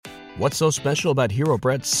What's so special about Hero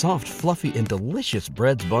Bread's soft, fluffy, and delicious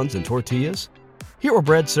breads, buns, and tortillas? Hero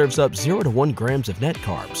Bread serves up 0 to 1 grams of net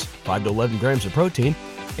carbs, 5 to 11 grams of protein,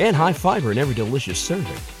 and high fiber in every delicious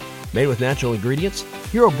serving. Made with natural ingredients,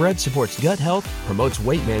 Hero Bread supports gut health, promotes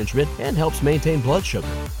weight management, and helps maintain blood sugar.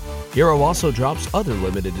 Hero also drops other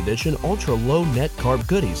limited edition ultra-low net carb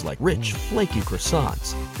goodies like rich, flaky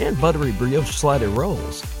croissants and buttery brioche slider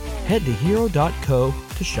rolls. Head to hero.co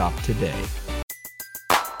to shop today.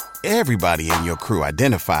 Everybody in your crew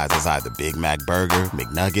identifies as either Big Mac Burger,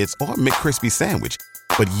 McNuggets, or McCrispy Sandwich.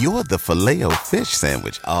 But you're the Filet-O-Fish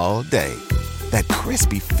Sandwich all day. That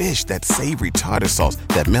crispy fish, that savory tartar sauce,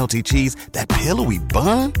 that melty cheese, that pillowy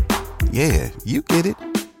bun. Yeah, you get it.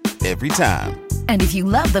 Every time. And if you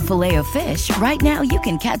love the Filet-O-Fish, right now you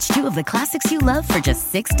can catch 2 of the classics you love for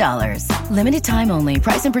just $6. Limited time only.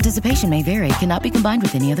 Price and participation may vary. Cannot be combined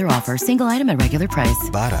with any other offer. Single item at regular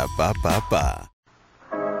price. Ba-da-ba-ba-ba.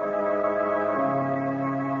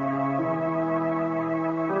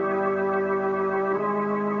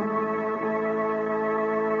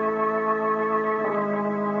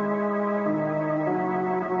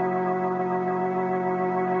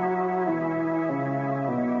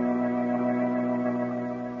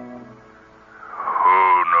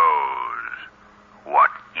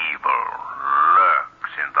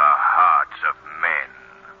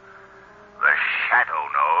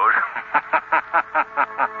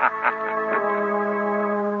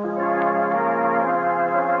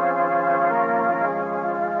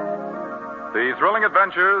 The thrilling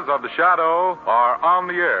adventures of the Shadow are on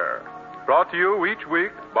the air, brought to you each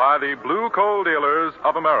week by the Blue Coal Dealers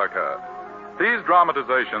of America. These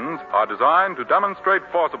dramatizations are designed to demonstrate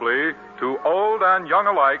forcibly to old and young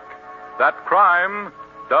alike that crime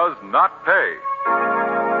does not pay.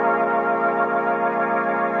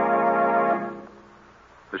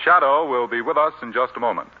 The Shadow will be with us in just a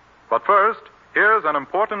moment. But first, here's an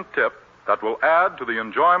important tip that will add to the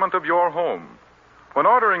enjoyment of your home. When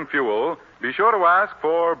ordering fuel, be sure to ask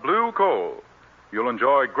for blue coal. You'll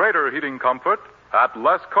enjoy greater heating comfort at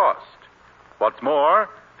less cost. What's more,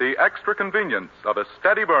 the extra convenience of a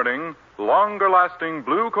steady-burning, longer-lasting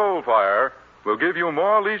blue coal fire will give you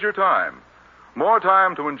more leisure time. More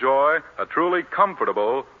time to enjoy a truly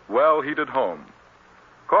comfortable, well-heated home.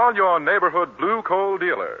 Call your neighborhood blue coal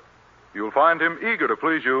dealer. You'll find him eager to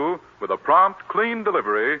please you with a prompt, clean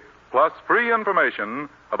delivery, plus free information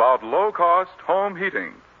about low-cost home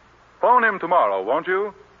heating. Phone him tomorrow, won't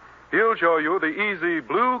you? He'll show you the easy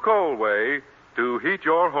blue coal way to heat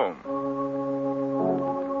your home.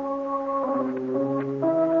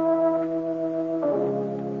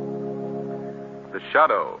 The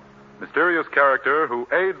Shadow, mysterious character who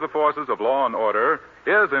aids the forces of law and order,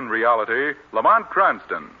 is in reality Lamont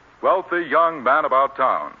Cranston, wealthy young man about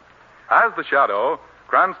town. As the Shadow,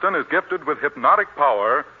 Cranston is gifted with hypnotic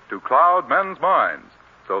power to cloud men's minds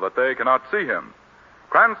so that they cannot see him.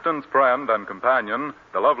 Cranston's friend and companion,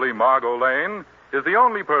 the lovely Margot Lane, is the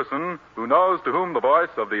only person who knows to whom the voice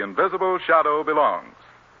of the invisible Shadow belongs.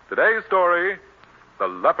 Today's story, The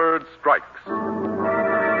Leopard Strikes.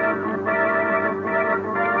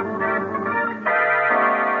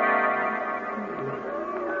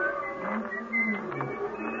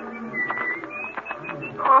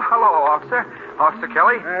 Oh, hello, officer. Officer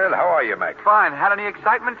Kelly. Well, how are you, Mac? Fine. Had any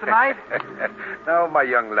excitement tonight? Now, my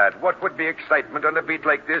young lad, what would be excitement on a beat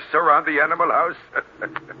like this around the animal house?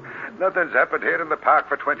 Nothing's happened here in the park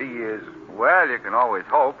for 20 years. Well, you can always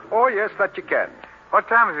hope. Oh, yes, that you can. What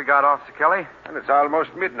time have you got, Officer Kelly? And it's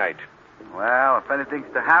almost midnight. Well, if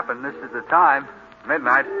anything's to happen, this is the time.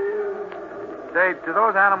 Midnight. Say, do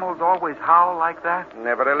those animals always howl like that?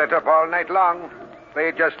 Never a let up all night long.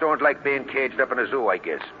 They just don't like being caged up in a zoo, I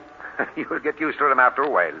guess. You'll get used to them after a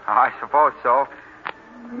while. Oh, I suppose so.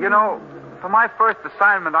 You know, for my first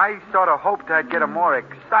assignment, I sort of hoped I'd get a more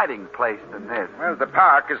exciting place than this. Well, the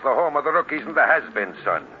park is the home of the rookies and the has-beens,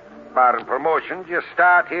 son. Barring promotions, you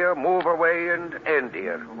start here, move away, and end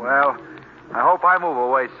here. Well, I hope I move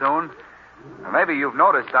away soon. Maybe you've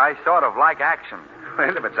noticed I sort of like action.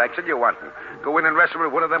 Well, if it's action you want, go in and wrestle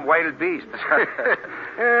with one of them wild beasts.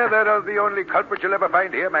 Yeah, they're the only culprit you'll ever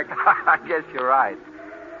find here, Mac. I guess you're right.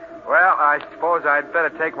 Well, I suppose I'd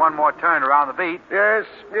better take one more turn around the beat. Yes,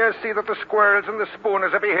 see that the squirrels and the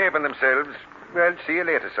spooners are behaving themselves. Well, see you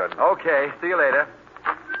later, son. Okay, see you later.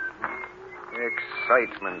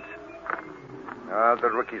 Excitement. All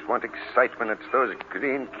the rookies want excitement. It's those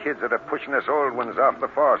green kids that are pushing us old ones off the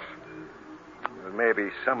force. Well,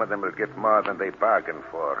 maybe some of them will get more than they bargained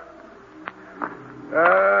for.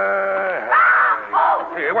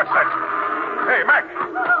 Hey, what's that? Hey, Mac!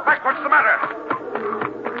 Mac, what's the matter?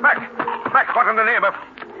 Mac, what in the name of...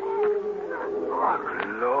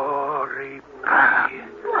 Glory be.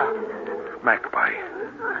 Magpie.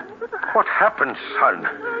 What happened, son?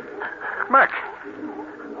 Mac,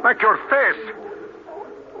 your face.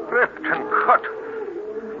 Ripped and cut.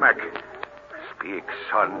 Mac, speak,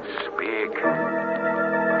 son, speak.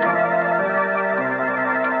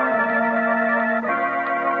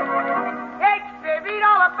 Read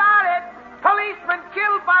all about it. Policeman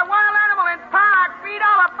killed by wild animal in park. Read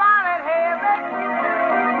all about it. Hey,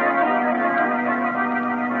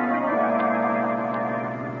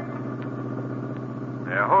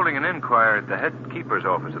 They're holding an inquiry at the head keeper's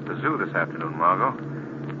office at the zoo this afternoon, Margot.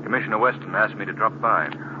 Commissioner Weston asked me to drop by.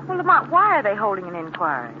 Well, Lamont, why are they holding an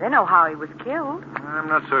inquiry? They know how he was killed. I'm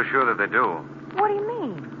not so sure that they do. What do you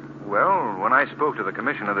mean? Well, when I spoke to the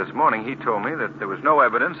commissioner this morning, he told me that there was no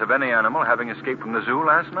evidence of any animal having escaped from the zoo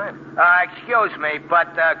last night. Excuse me,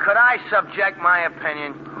 but could I subject my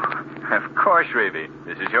opinion? Of course, Shrevey.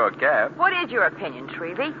 This is your cab. What is your opinion,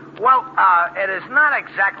 Shrevey? Well, it is not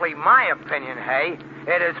exactly my opinion, Hay.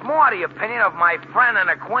 It is more the opinion of my friend and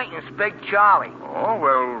acquaintance, Big Charlie. Oh,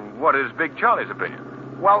 well, what is Big Charlie's opinion?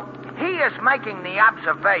 Well, he is making the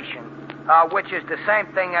observation, which is the same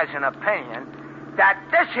thing as an opinion, that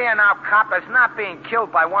this here now cop is not being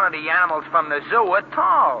killed by one of the animals from the zoo at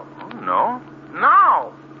all. Oh, no?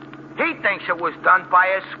 No. He thinks it was done by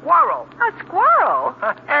a squirrel. A squirrel?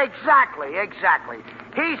 Exactly.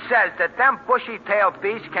 He says that them bushy-tailed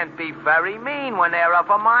beasts can be very mean when they're of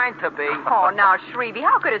a mind to be. Oh, now, Shrevey,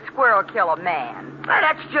 how could a squirrel kill a man? Now,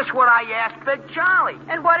 that's just what I asked Big Charlie.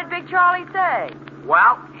 And what did Big Charlie say?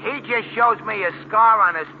 Well, he just shows me a scar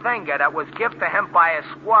on his finger that was given to him by a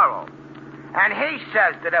squirrel. And he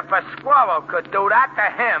says that if a squirrel could do that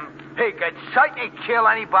to him, he could certainly kill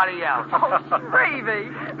anybody else. Oh,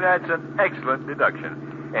 Shrevey. That's an excellent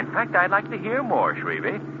deduction. In fact, I'd like to hear more,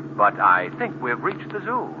 Shrevey. But I think we've reached the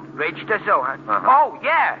zoo. Reached the zoo, huh? Uh-huh. Oh,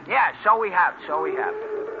 yeah, so we have. All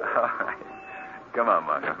right. Come on,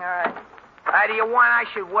 Margot. All right. Do you want I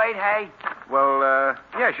should wait, Hay? Well,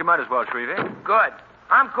 yes, you might as well, Shrevey. Good.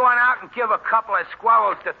 I'm going out and give a couple of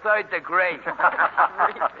squirrels the third degree.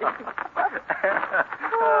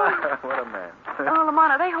 What a man. Oh,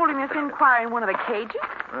 Lamont, are they holding this inquiry in one of the cages?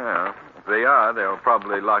 Well, if they are, they'll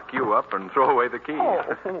probably lock you up and throw away the key. Oh.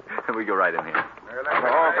 We go right in here.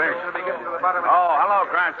 Oh, hello,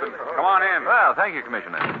 Cranston. Come on in. Well, thank you,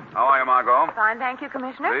 Commissioner. How are you, Margot? Fine, thank you,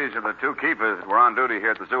 Commissioner. These are the two keepers that were on duty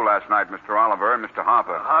here at the zoo last night, Mr. Oliver and Mr.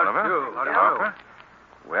 Harper. Oliver? Harper?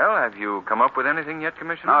 Well, have you come up with anything yet,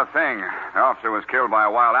 Commissioner? Not a thing. The officer was killed by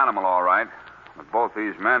a wild animal, all right. But both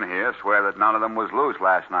these men here swear that none of them was loose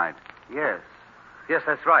last night. Yes,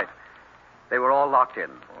 that's right. They were all locked in.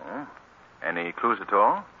 Oh. Any clues at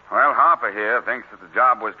all? Well, Harper here thinks that the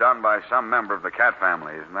job was done by some member of the cat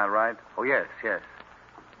family. Isn't that right? Oh, yes.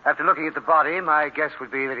 After looking at the body, my guess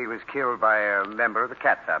would be that he was killed by a member of the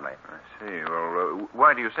cat family. I see. Well,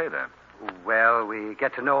 why do you say that? Well, we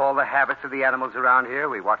get to know all the habits of the animals around here.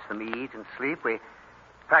 We watch them eat and sleep. We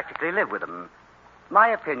practically live with them. My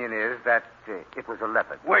opinion is that it was a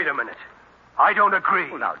leopard. Wait a minute. I don't agree.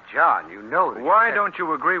 Well, now, John, you know that... Why don't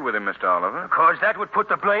you agree with him, Mr. Oliver? Because that would put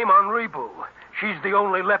the blame on Rebu. She's the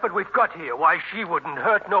only leopard we've got here. Why, she wouldn't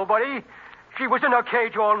hurt nobody. She was in her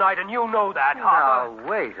cage all night, and you know that, Harper. Now,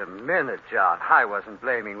 wait a minute, John. I wasn't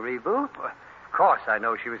blaming Rebu. Of course, I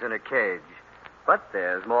know she was in a cage. But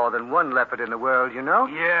there's more than one leopard in the world, you know?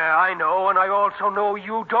 Yeah, I know, and I also know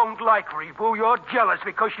you don't like Rebu. You're jealous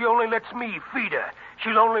because she only lets me feed her.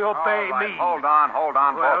 She'll only obey All right, me. Hold on,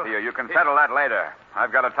 Well, both of you. You can settle that later.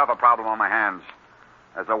 I've got a tougher problem on my hands.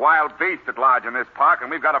 There's a wild beast at large in this park, and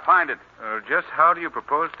we've got to find it. Just how do you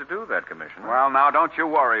propose to do that, Commissioner? Well, now, don't you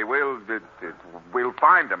worry. We'll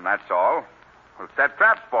find him, that's all. We'll set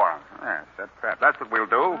traps for him. Yeah, set traps. That's what we'll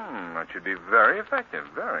do. That should be very effective,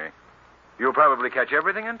 very. You'll probably catch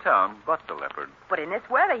everything in town but the leopard. But in this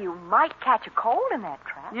weather, you might catch a cold in that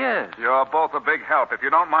trap. Yes. You're both a big help. If you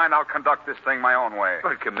don't mind, I'll conduct this thing my own way.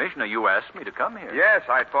 But, Commissioner, you asked me to come here. Yes,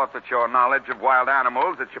 I thought that your knowledge of wild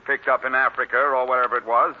animals that you picked up in Africa or wherever it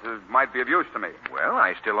was might be of use to me. Well,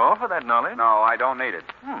 I still offer that knowledge. No, I don't need it.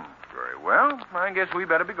 Very well. I guess we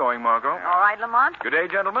better be going, Margot. All right, Lamont. Good day,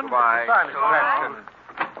 gentlemen. Goodbye. Goodbye, Mr. Cranston.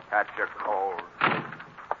 Catch a cold.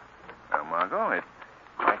 Now, Margot, it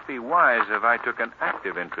might be wise if I took an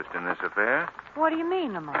active interest in this affair. What do you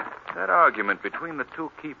mean, Lamont? That argument between the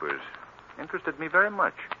two keepers interested me very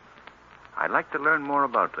much. I'd like to learn more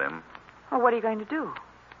about them. Well, what are you going to do?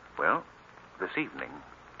 Well,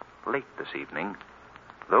 late this evening,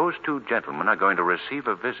 those two gentlemen are going to receive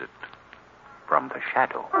a visit from the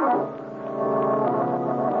shadow.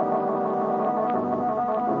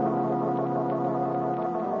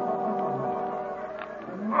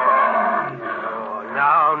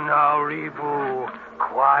 Rebu.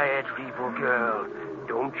 Quiet, Rebu girl.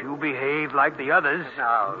 Don't you behave like the others.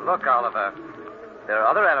 Now, look, Oliver. There are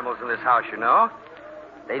other animals in this house, you know.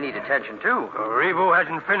 They need attention, too. Rebu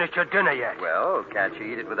hasn't finished her dinner yet. Well, can't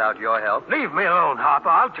she eat it without your help? Leave me alone, Harper.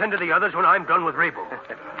 I'll tend to the others when I'm done with Rebu.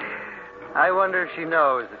 I wonder if she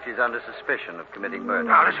knows that she's under suspicion of committing murder.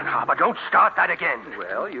 Now, listen, Harper, don't start that again.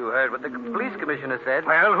 Well, you heard what the police commissioner said.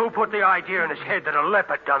 Well, who put the idea in his head that a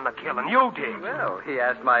leopard done the killing? You did. Well, he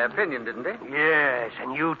asked my opinion, didn't he? Yes,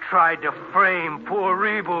 and you tried to frame poor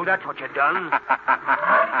Rebu. That's what you done.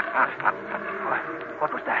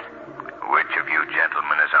 What was that? Which of you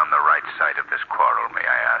gentlemen is on the right side of this quarrel, may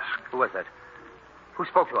I ask? Who was that? Who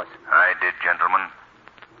spoke to us? I did, gentlemen.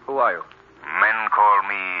 Who are you? Men call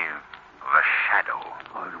me the Shadow.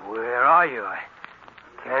 Oh, where are you? I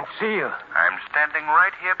can't see you. I'm standing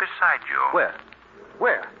right here beside you. Where?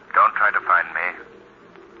 Where? Don't try to find me.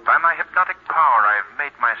 By my hypnotic power, I've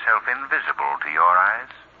made myself invisible to your eyes.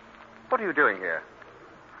 What are you doing here?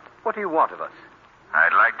 What do you want of us?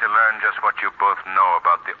 I'd like to learn just what you both know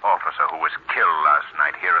about the officer who was killed last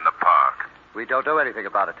night here in the park. We don't know anything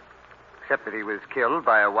about it, except that he was killed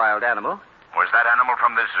by a wild animal. Was that animal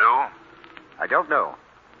from the zoo? I don't know.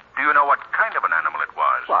 Do you know what kind of an animal it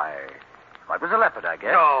was? Why, it was a leopard, I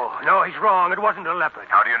guess. No, he's wrong. It wasn't a leopard.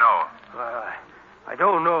 How do you know? I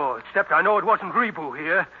don't know, except I know it wasn't Rebu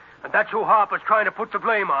here, and that's who Harper's trying to put the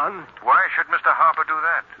blame on. Why should Mr. Harper do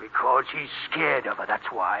that? Because he's scared of her,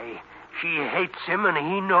 that's why. She hates him, and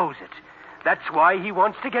he knows it. That's why he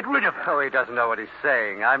wants to get rid of her. Oh, he doesn't know what he's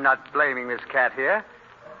saying. I'm not blaming this cat here,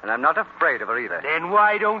 and I'm not afraid of her either. Then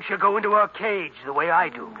why don't you go into her cage the way I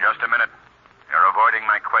do? Just a minute. You're avoiding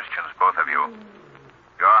my questions, both of you.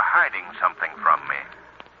 You're hiding something from me.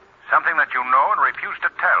 Something that you know and refuse to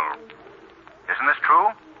tell. Isn't this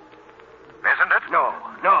true? Isn't it? No.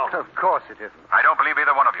 Of course it isn't. I don't believe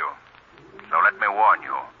either one of you. So let me warn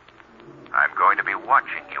you. I'm going to be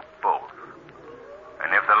watching you both.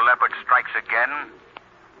 And if the leopard strikes again,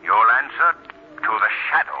 you'll answer to the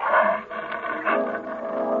Shadow.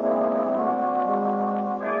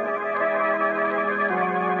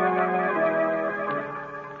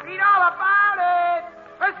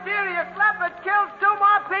 Mysterious leopard kills 2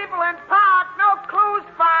 more people in park. No clues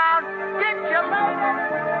found. Get you later.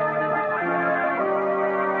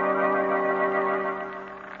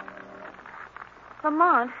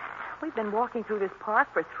 Lamont, we've been walking through this park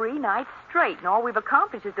for 3 nights straight, and all we've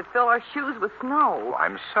accomplished is to fill our shoes with snow.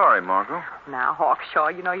 I'm sorry, Margot. Now, Hawkshaw,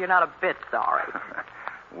 you know you're not a bit sorry.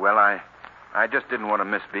 Well, I just didn't want to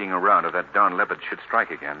miss being around if that darn leopard should strike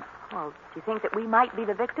again. Well, do you think that we might be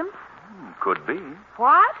the victims? Could be.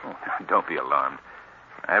 What? Oh, don't be alarmed.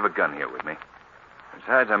 I have a gun here with me.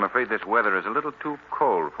 Besides, I'm afraid this weather is a little too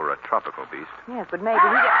cold for a tropical beast. Yes, but maybe he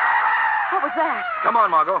got... What was that? Come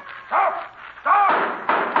on, Margot. Stop!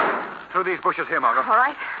 Through these bushes here, Margot. All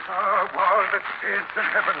right. Oh, of all the saints in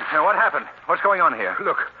heaven. Now, what happened? What's going on here?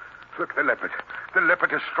 Look, the leopard. The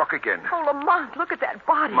leopard has struck again. Oh, Lamont, look at that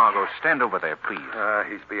body. Margot, stand over there, please.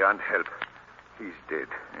 He's beyond help. He's dead.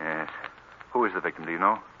 Yes. Who is the victim, do you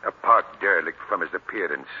know? A park derelict from his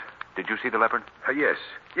appearance. Did you see the leopard? Yes,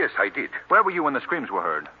 I did. Where were you when the screams were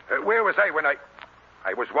heard? Where was I when I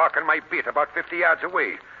was walking my beat about 50 yards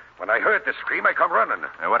away. When I heard the scream, I come running.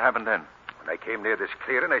 What happened then? When I came near this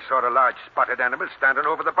clearing, I saw a large spotted animal standing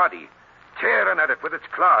over the body, tearing at it with its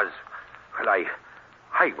claws. Well, I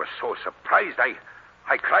was so surprised, I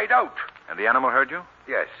cried out. And the animal heard you?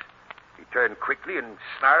 Yes. He turned quickly and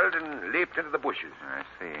snarled and leaped into the bushes. I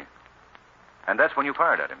see. And that's when you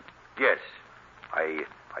fired at him? Yes. I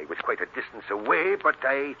was quite a distance away, but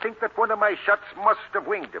I think that one of my shots must have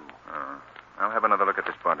winged him. I'll have another look at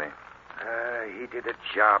this body. He did a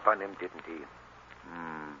job on him, didn't he? It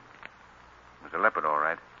was a leopard, all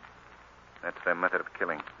right. That's their method of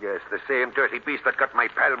killing. Yes, the same dirty beast that got my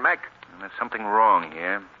pal Mac. And there's something wrong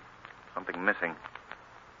here. Something missing.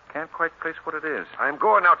 Can't quite place what it is. I'm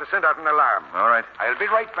going now to send out an alarm. All right. I'll be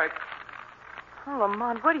right back. Oh,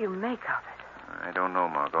 Lamont, what do you make of it? I don't know,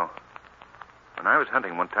 Margot. When I was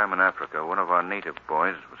hunting one time in Africa, one of our native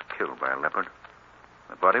boys was killed by a leopard.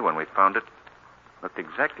 The body, when we found it, looked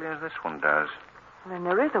exactly as this one does. Well, then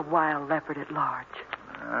there is a wild leopard at large.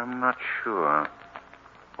 I'm not sure.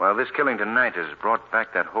 While this killing tonight has brought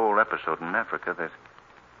back that whole episode in Africa, there's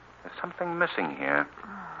something missing here.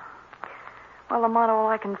 Well, Lamont, all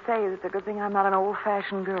I can say is it's a good thing I'm not an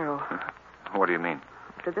old-fashioned girl. What do you mean?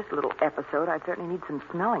 After this little episode, I'd certainly need some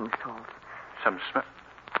smelling salts. Some smell...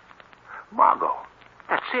 Margot,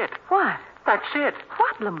 that's it. What? That's it.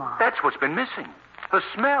 What, Lamont? That's what's been missing. The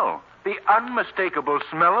smell. The unmistakable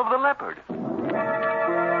smell of the leopard.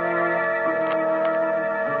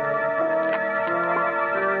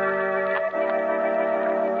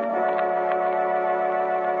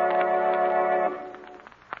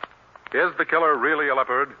 Is the killer really a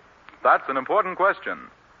leopard? That's an important question.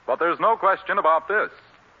 But there's no question about this.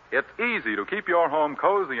 It's easy to keep your home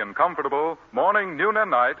cozy and comfortable morning, noon,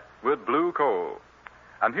 and night with blue coal.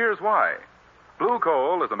 And here's why. Blue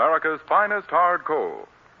coal is America's finest hard coal,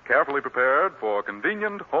 carefully prepared for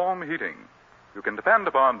convenient home heating. You can depend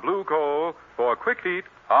upon blue coal for quick heat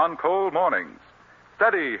on cold mornings,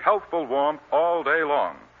 steady, healthful warmth all day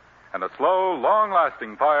long, and a slow,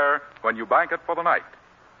 long-lasting fire when you bank it for the night.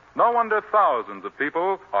 No wonder thousands of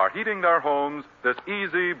people are heating their homes this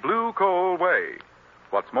easy blue coal way.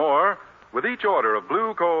 What's more, with each order of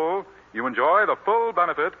blue coal, you enjoy the full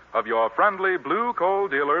benefit of your friendly blue coal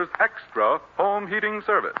dealer's extra home heating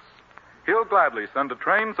service. He'll gladly send a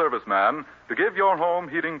trained serviceman to give your home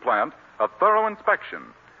heating plant a thorough inspection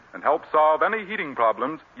and help solve any heating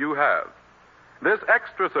problems you have. This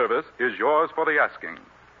extra service is yours for the asking.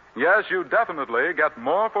 Yes, you definitely get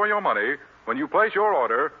more for your money when you place your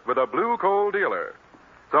order with a blue coal dealer.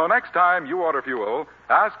 So next time you order fuel,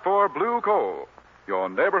 ask for blue coal. Your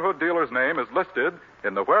neighborhood dealer's name is listed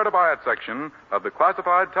in the Where to Buy It section of the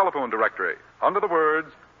classified telephone directory under the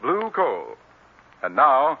words Blue Coal. And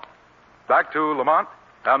now, back to Lamont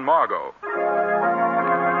and Margot.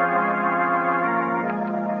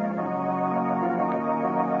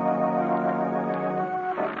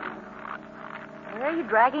 Where are you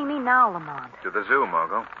dragging me now, Lamont? To the zoo,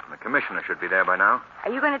 Margot. The commissioner should be there by now.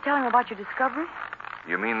 Are you going to tell him about your discovery?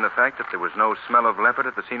 You mean the fact that there was no smell of leopard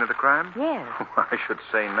at the scene of the crime? Yes. I should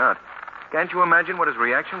say not. Can't you imagine what his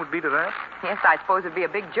reaction would be to that? Yes, I suppose it'd be a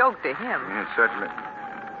big joke to him. Yes, certainly.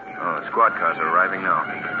 Oh, the squad cars are arriving now.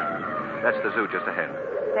 That's the zoo just ahead.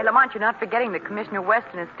 Say, Lamont, you're not forgetting that Commissioner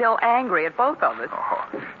Weston is still angry at both of us. Oh,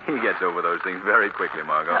 he gets over those things very quickly,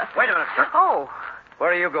 Margot. Wait a minute, sir. Oh. Where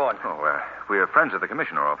are you going? Oh, we're friends of the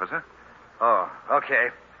commissioner, officer. Oh, okay.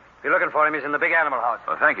 If you're looking for him, he's in the big animal house.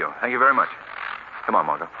 Oh, thank you. Thank you very much. Come on,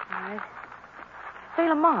 Margot. All right. Say,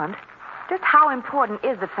 Lamont, just how important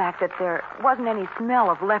is the fact that there wasn't any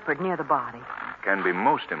smell of leopard near the body? Can be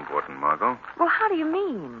most important, Margot. Well, how do you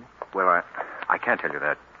mean? Well, I can't tell you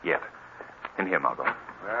that yet. In here, Margot.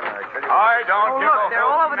 Well, I tell you... I don't give look, a they're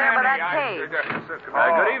all hoot, over there by Manny. that cage.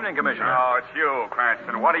 Good evening, Commissioner. Oh, it's you,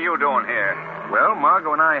 Cranston. What are you doing here? Well,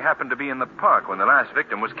 Margot and I happened to be in the park when the last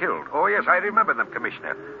victim was killed. Oh, yes, I remember them,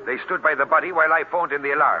 Commissioner. They stood by the body while I phoned in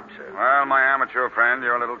the alarm, sir. Well, my amateur friend,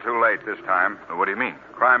 you're a little too late this time. Well, what do you mean?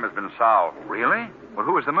 Crime has been solved. Really? Well,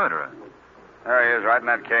 who was the murderer? There he is, right in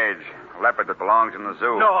that cage. A leopard that belongs in the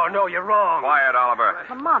zoo. No, you're wrong. Quiet, Oliver.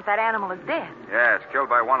 Lamont, that animal is dead. Yes, killed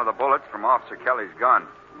by one of the bullets from Officer Kelly's gun.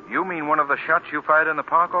 You mean one of the shots you fired in the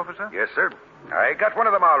park, officer? Yes, sir. I got one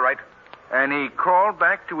of them all right. And he crawled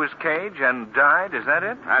back to his cage and died, is that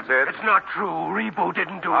it? That's it. It's not true. Rebo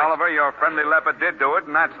didn't do it. Oliver, your friendly leopard did do it,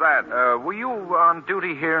 and that's that. Were you on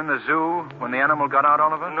duty here in the zoo when the animal got out,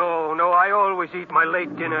 Oliver? No, I always eat my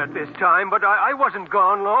late dinner at this time, but I wasn't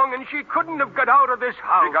gone long, and she couldn't have got out of this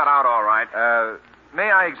house. He got out all right. May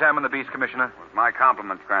I examine the beast, Commissioner? My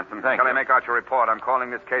compliments, Cranston. Thank Kelly, you. make out your report. I'm calling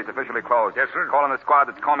this case officially closed. Yes, sir. Calling the squad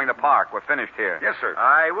that's combing the park. We're finished here. Yes, sir.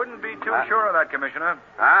 I wouldn't be too sure of that, Commissioner.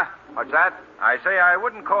 Huh? What's that? I say I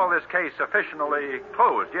wouldn't call this case officially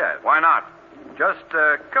closed yet. Why not? Just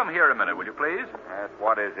come here a minute, will you please?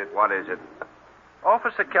 What is it? What is it?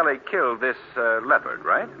 Officer Kelly killed this leopard,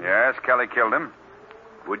 right? Yes, Kelly killed him.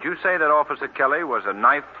 Would you say that Officer Kelly was a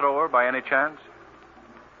knife thrower by any chance?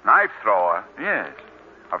 Knife thrower? Yes.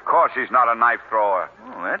 Of course he's not a knife thrower.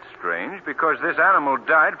 Oh, that's strange, because this animal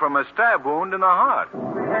died from a stab wound in the heart.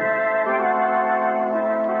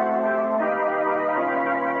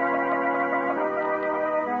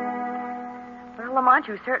 Well, Lamont,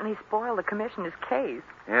 you certainly spoiled the commissioner's case.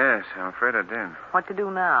 Yes, I'm afraid I did. What to do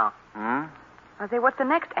now? Hmm? I say, what's the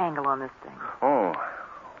next angle on this thing? Oh,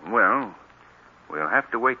 well, we'll have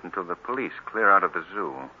to wait until the police clear out of the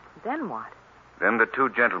zoo. Then what? Then the two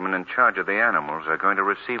gentlemen in charge of the animals are going to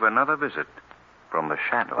receive another visit from the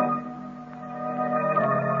shadow.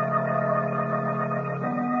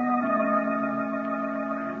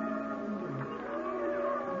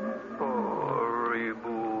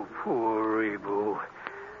 Poor Rebo.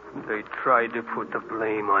 They tried to put the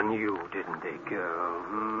blame on you, didn't they,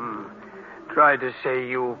 girl? Tried to say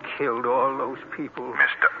you killed all those people.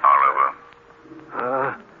 Mr. Oliver.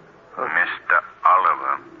 Mr.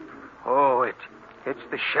 Oliver. Oh, it's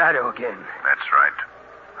the shadow again. That's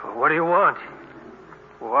right. What do you want?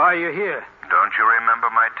 Why are you here? Don't you remember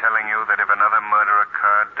my telling you that if another murder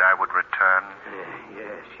occurred, I would return?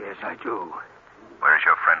 Yes, I do. Where is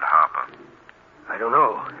your friend Harper? I don't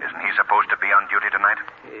know. Isn't he supposed to be on duty tonight?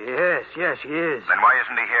 Yes, he is. Then why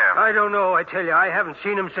isn't he here? I don't know, I tell you. I haven't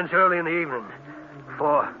seen him since early in the evening.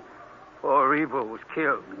 before Rebo was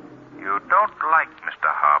killed. You don't like Mr.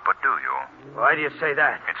 Harper, do you? Why do you say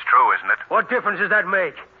that? It's true, isn't it? What difference does that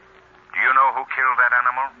make? Do you know who killed that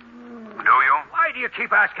animal? Do you? Why do you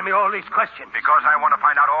keep asking me all these questions? Because I want to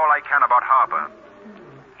find out all I can about Harper.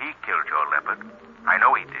 He killed your leopard. I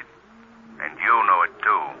know he did. And you know it,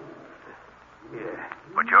 too. Yeah.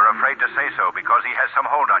 But you're afraid to say so because he has some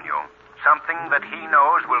hold on you. Something that he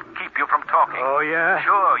knows will keep you from talking. Oh, yeah?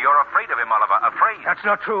 Sure, you're afraid of him, Oliver. Afraid. That's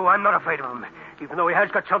not true. I'm not afraid of him. Even though he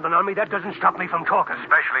has got something on me, that doesn't stop me from talking.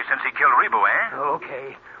 Especially since he killed Rebo, eh?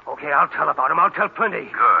 Okay, I'll tell about him. I'll tell plenty.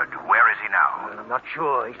 Good. Where is he now? Well, I'm not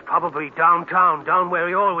sure. He's probably downtown, down where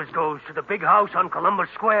he always goes, to the big house on Columbus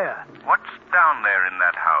Square. What's down there in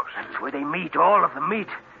that house? That's where they meet. All of them meet.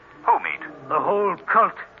 Who meet? The whole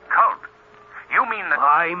cult. Cult? You mean that...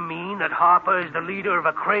 I mean that Harper is the leader of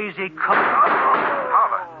a crazy cult.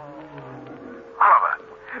 Oliver.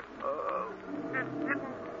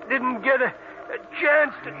 Didn't get a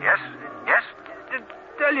chance to... Yes? To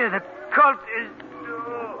tell you the cult is...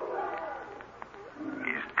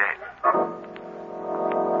 He's dead.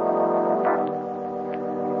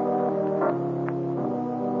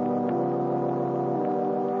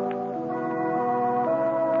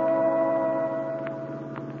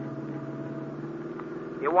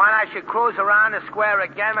 You want I should cruise around the square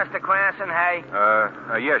again, Mr. Cranston, hey?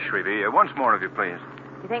 Yes, Shrevey. Once more, if you please.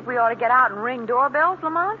 You think we ought to get out and ring doorbells,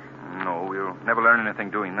 Lamont? No, we'll never learn anything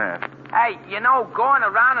doing that. Hey, going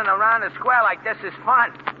around and around the square like this is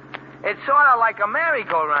fun. It's sort of like a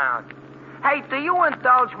merry-go-round. Hey, do you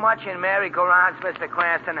indulge much in merry-go-rounds, Mr.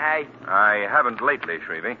 Cranston, hey? I haven't lately,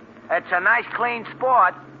 Shrevey. It's a nice, clean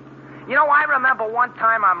sport. I remember one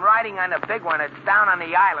time I'm riding on a big one. It's down on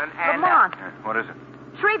the island, and... Lamont. What is it?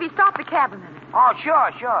 Shrevey, stop the cab a minute. Oh,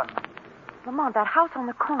 sure. Lamont, that house on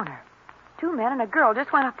the corner. 2 men and a girl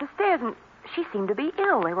just went up the stairs, and she seemed to be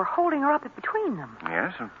ill. They were holding her up between them.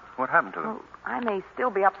 Yes? And what happened to them? Well, I may still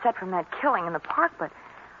be upset from that killing in the park, but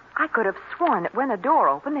I could have sworn that when the door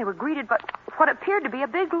opened, they were greeted by what appeared to be a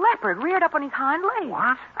big leopard reared up on his hind legs.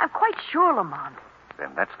 What? I'm quite sure, Lamont.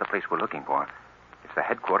 Then that's the place we're looking for. It's the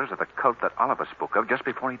headquarters of the cult that Oliver spoke of just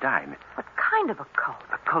before he died. What kind of a cult?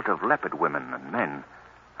 A cult of leopard women and men.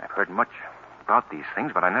 I've heard much about these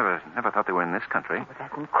things, but I never thought they were in this country. Oh, but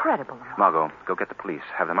that's incredible, Lamont. Margot, go get the police.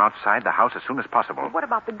 Have them outside the house as soon as possible. Well, what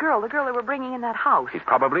about the girl they were bringing in that house? He's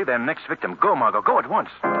probably their next victim. Go, Margot. Go at once.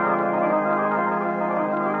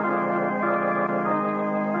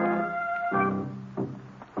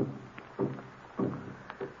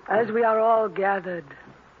 As we are all gathered,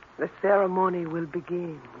 the ceremony will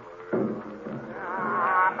begin.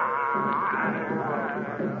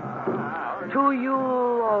 To you,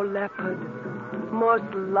 O leopard, most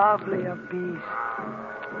lovely of beasts,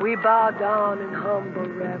 we bow down in humble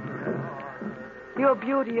reverence. Your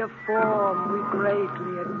beauty of form we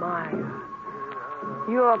greatly admire.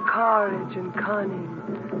 Your courage and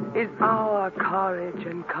cunning is our courage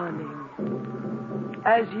and cunning.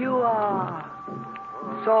 As you are,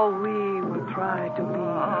 so we will try to be.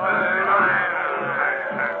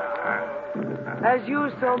 As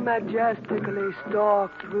you so majestically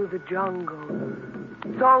stalk through the jungle,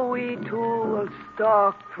 so we too will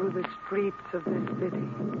stalk through the streets of this city.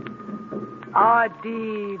 Our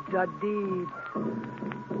deeds are deeds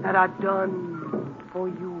that are done for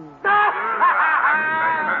you.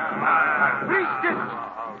 Priestess!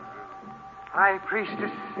 High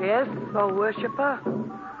priestess. Yes, O worshiper?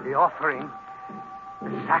 The offering.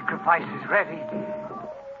 The sacrifice is ready.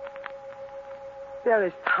 There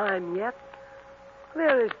is time yet.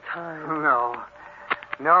 There is time.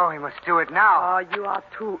 No, we must do it now. Oh, you are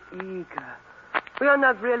too eager. We are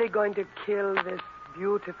not really going to kill this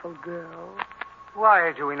beautiful girl.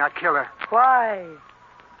 Why do we not kill her? Why?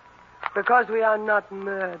 Because we are not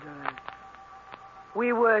murderers.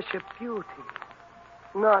 We worship beauty,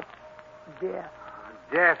 not death.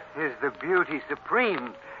 Death is the beauty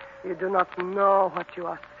supreme. You do not know what you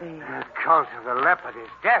are saying. The cult of the leopard is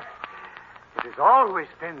death. It has always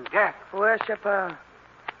been death. Worshipper,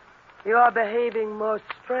 you are behaving most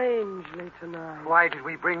strangely tonight. Why did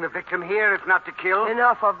we bring the victim here if not to kill?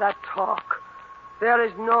 Enough of that talk. There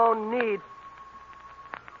is no need.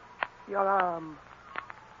 Your arm.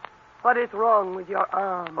 What is wrong with your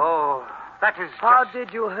arm? Oh, that is How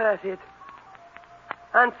did you hurt it?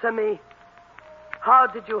 Answer me. How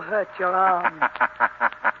did you hurt your arm?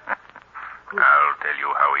 I'll tell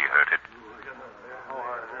you how he hurt it.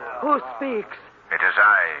 Who speaks? It is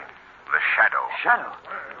I, the Shadow. Shadow?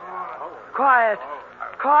 Quiet.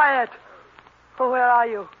 Quiet. Oh, where are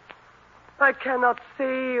you? I cannot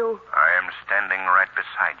see you. I am standing right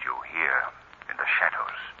beside you here in the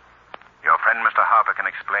shadows. Your friend Mr. Harper can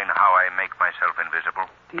explain how I make myself invisible.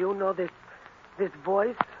 Do you know this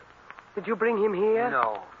voice? Did you bring him here?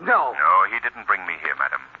 No. No, he didn't bring me here,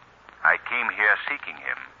 madam. I came here seeking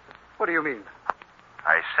him. What do you mean?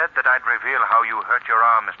 I said that I'd reveal how you hurt your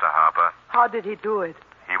arm, Mr. Harper. How did he do it?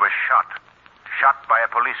 He was shot. Shot by a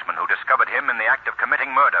policeman who discovered him in the act of committing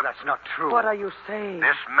murder. That's not true. What are you saying?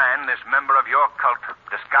 This man, this member of your cult,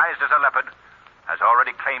 disguised as a leopard, has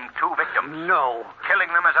already claimed 2 victims. No. Killing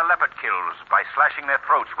them as a leopard kills by slashing their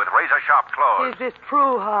throats with razor-sharp claws. Is this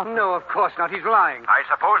true, Harper? No, of course not. He's lying. I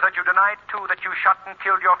suppose that you denied, too, that you shot and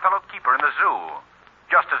killed your fellow keeper in the zoo,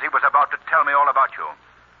 just as he was about to tell me all about you.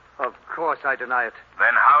 Of course I deny it.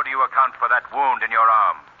 Then how do you account for that wound in your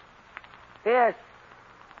arm? Yes.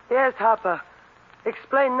 Yes, Harper.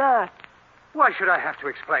 Explain that. Why should I have to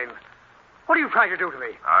explain? What are you trying to do to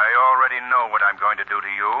me? I already know what I'm going to do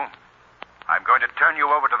to you. I'm going to turn you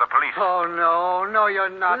over to the police. Oh, no. No, you're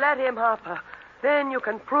not. Let him, Harper. Then you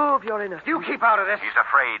can prove you're innocent. You keep out of this. He's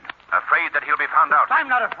afraid. Afraid that he'll be found out. I'm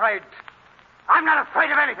not afraid. I'm not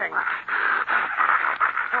afraid of anything.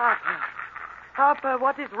 Harper. Harper,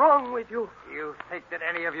 what is wrong with you? You think that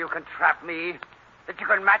any of you can trap me? That you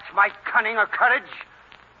can match my cunning or courage?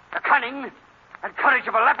 The cunning and courage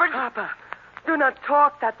of a leopard? Harper, do not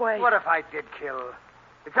talk that way. What if I did kill?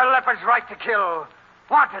 It's a leopard's right to kill.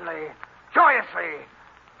 Wantonly. Joyously.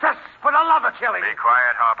 Just for the love of killing. Be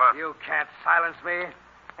quiet, Harper. You can't silence me.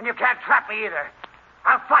 And you can't trap me either.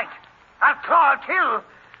 I'll fight. I'll claw. I'll kill.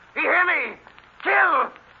 You hear me? Kill.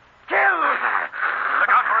 Kill. Look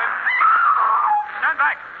out for him. Stand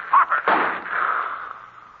back. Harper.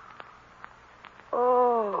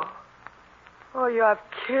 Oh, you have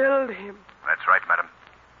killed him. That's right, madam.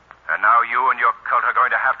 And now you and your cult are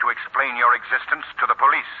going to have to explain your existence to the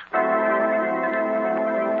police.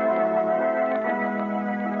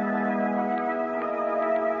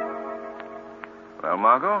 Well,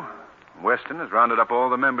 Margot, Weston has rounded up all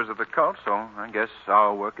the members of the cult, so I guess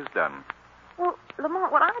our work is done. Well,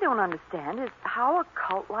 Lamont, what I don't understand is how a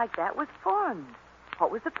cult like that was formed.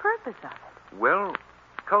 What was the purpose of it? Well,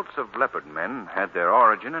 cults of leopard men had their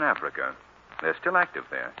origin in Africa. They're still active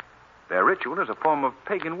there. Their ritual is a form of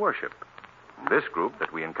pagan worship. This group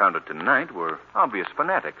that we encountered tonight were obvious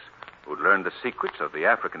fanatics who'd learned the secrets of the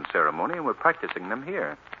African ceremony and were practicing them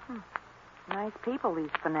here. Nice people,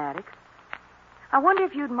 these fanatics. I wonder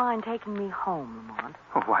if you'd mind taking me home, Lamont.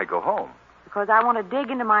 Why go home? Because I want to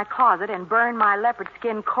dig into my closet and burn my leopard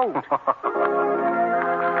skin coat.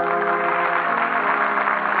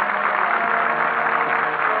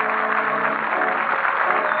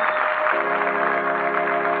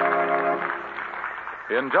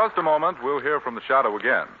 In just a moment, we'll hear from the Shadow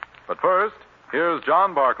again. But first, here's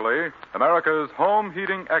John Barclay, America's home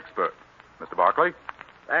heating expert. Mr. Barclay?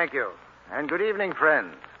 Thank you. And good evening,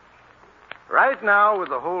 friends. Right now, with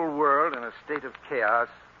the whole world in a state of chaos,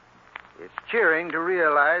 it's cheering to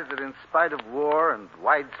realize that in spite of war and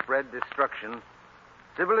widespread destruction,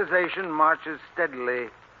 civilization marches steadily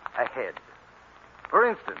ahead. For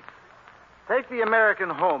instance, take the American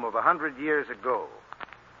home of 100 years ago.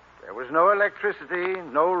 There was no electricity,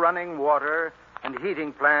 no running water, and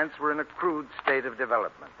heating plants were in a crude state of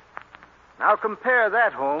development. Now compare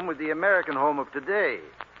that home with the American home of today,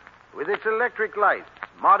 with its electric lights,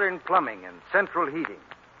 modern plumbing, and central heating.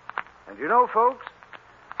 And you know, folks,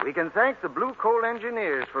 we can thank the blue coal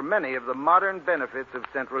engineers for many of the modern benefits of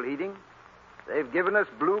central heating. They've given us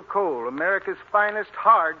blue coal, America's finest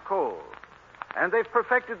hard coal. And they've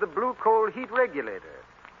perfected the blue coal heat regulator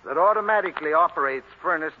that automatically operates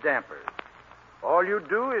furnace dampers. All you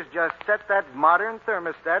do is just set that modern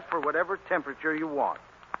thermostat for whatever temperature you want.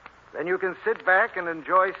 Then you can sit back and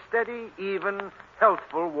enjoy steady, even,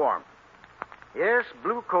 healthful warmth. Yes,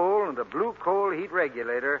 blue coal and the blue coal heat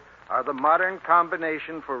regulator are the modern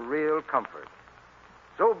combination for real comfort.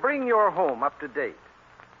 So bring your home up to date.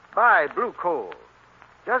 Buy blue coal.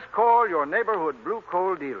 Just call your neighborhood blue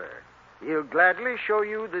coal dealer. He'll gladly show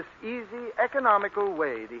you this easy, economical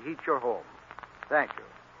way to heat your home. Thank you.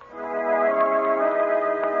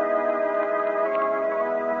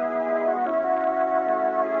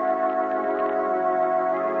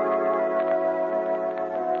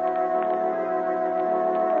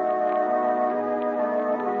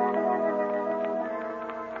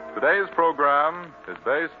 Today's program is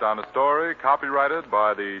based on a story copyrighted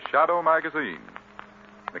by the Shadow magazine.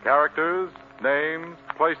 The characters, names,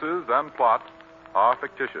 places, and plot are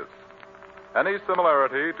fictitious. Any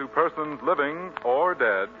similarity to persons living or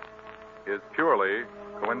dead is purely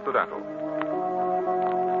coincidental.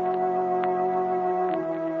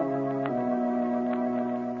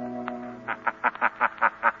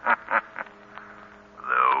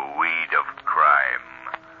 The weed of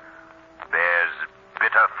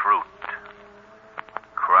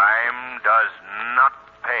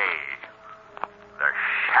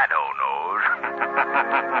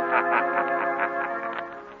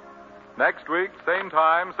Next week, same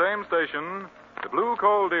time, same station, the Blue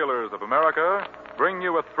Coal Dealers of America bring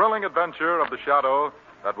you a thrilling adventure of the shadow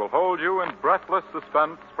that will hold you in breathless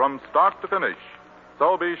suspense from start to finish.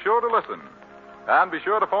 So be sure to listen. And be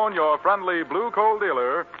sure to phone your friendly Blue Coal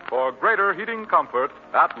dealer for greater heating comfort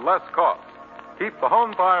at less cost. Keep the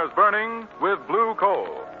home fires burning with Blue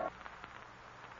Coal.